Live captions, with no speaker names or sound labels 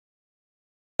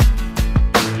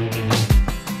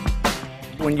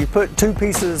When you put two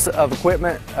pieces of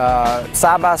equipment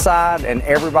side by side and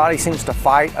everybody seems to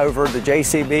fight over the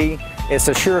JCB, it's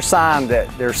a sure sign that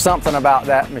there's something about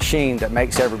that machine that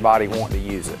makes everybody want to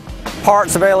use it.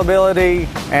 Parts availability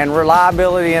and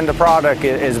reliability in the product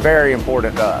is very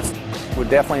important to us. We'd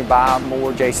definitely buy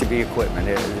more JCB equipment.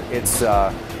 It's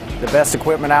the best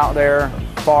equipment out there,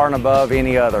 far and above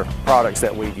any other products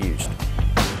that we've used.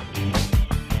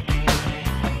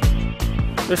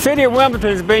 The City of Wilmington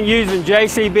has been using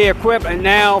JCB equipment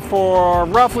now for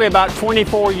roughly about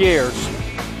 24 years.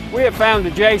 We have found the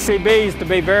JCBs to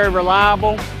be very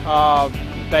reliable.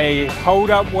 They hold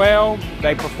up well,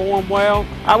 they perform well.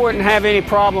 I wouldn't have any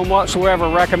problem whatsoever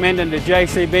recommending the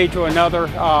JCB to another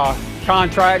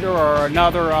contractor or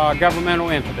another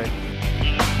governmental entity.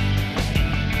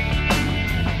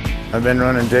 I've been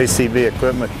running JCB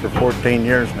equipment for 14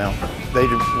 years now. They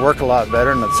work a lot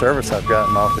better, and the service I've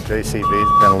gotten off of JCB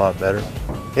has been a lot better.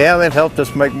 Yeah, they've helped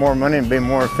us make more money and be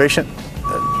more efficient.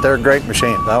 They're great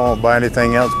machines. I won't buy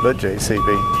anything else but JCB.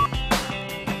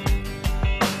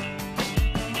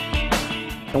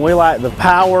 And we like the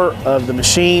power of the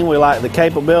machine, we like the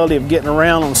capability of getting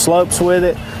around on slopes with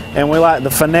it, and we like the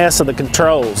finesse of the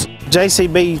controls.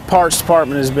 JCB parts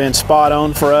department has been spot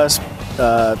on for us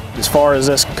as far as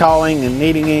us calling and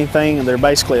needing anything, and they're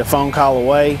basically a phone call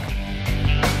away.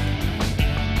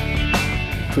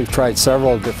 We've tried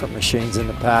several different machines in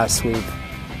the past. We've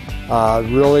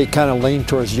really kind of leaned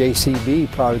towards JCB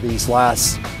probably these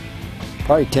last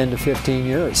 10 to 15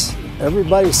 years.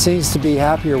 Everybody seems to be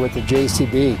happier with the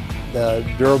JCB, the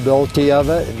durability of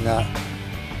it and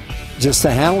just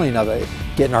the handling of it.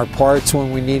 Getting our parts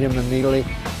when we need them immediately,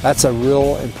 that's a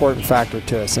real important factor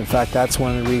to us. In fact, that's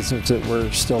one of the reasons that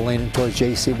we're still leaning towards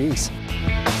JCBs.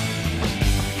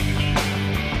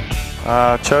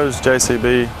 I chose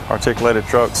JCB articulated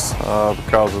trucks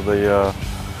because of the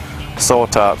soil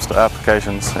types, the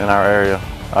applications in our area.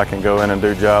 I can go in and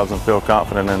do jobs and feel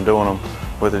confident in doing them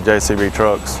with the JCB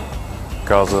trucks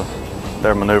because of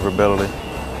their maneuverability.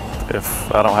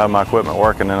 If I don't have my equipment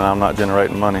working, then I'm not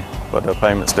generating money, but the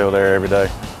payment's still there every day.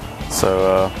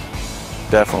 So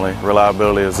definitely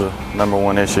reliability is the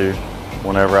 #1 issue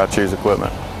whenever I choose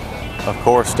equipment. Of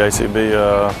course, JCB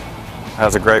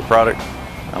has a great product.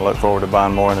 I look forward to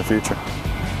buying more in the future.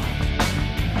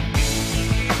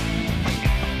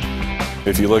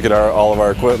 If you look at all of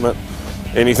our equipment,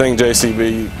 anything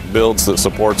JCB builds that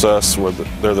supports us,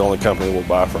 they're the only company we'll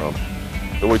buy from.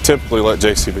 But we typically let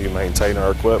JCB maintain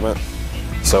our equipment,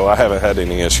 so I haven't had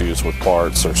any issues with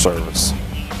parts or service.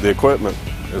 The equipment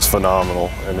is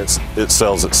phenomenal, and it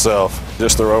sells itself.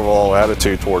 Just their overall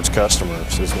attitude towards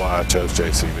customers is why I chose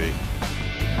JCB.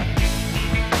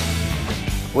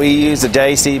 We use the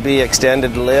JCB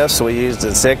extended lifts. We use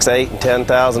the 6, 8, and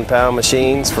 10,000 pound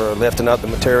machines for lifting up the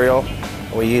material.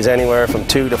 We use anywhere from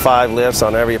 2 to 5 lifts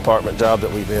on every apartment job that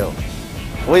we build.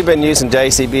 We've been using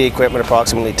JCB equipment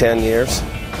approximately 10 years.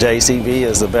 JCB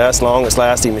is the best, longest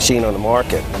lasting machine on the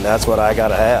market, and that's what I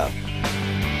gotta have.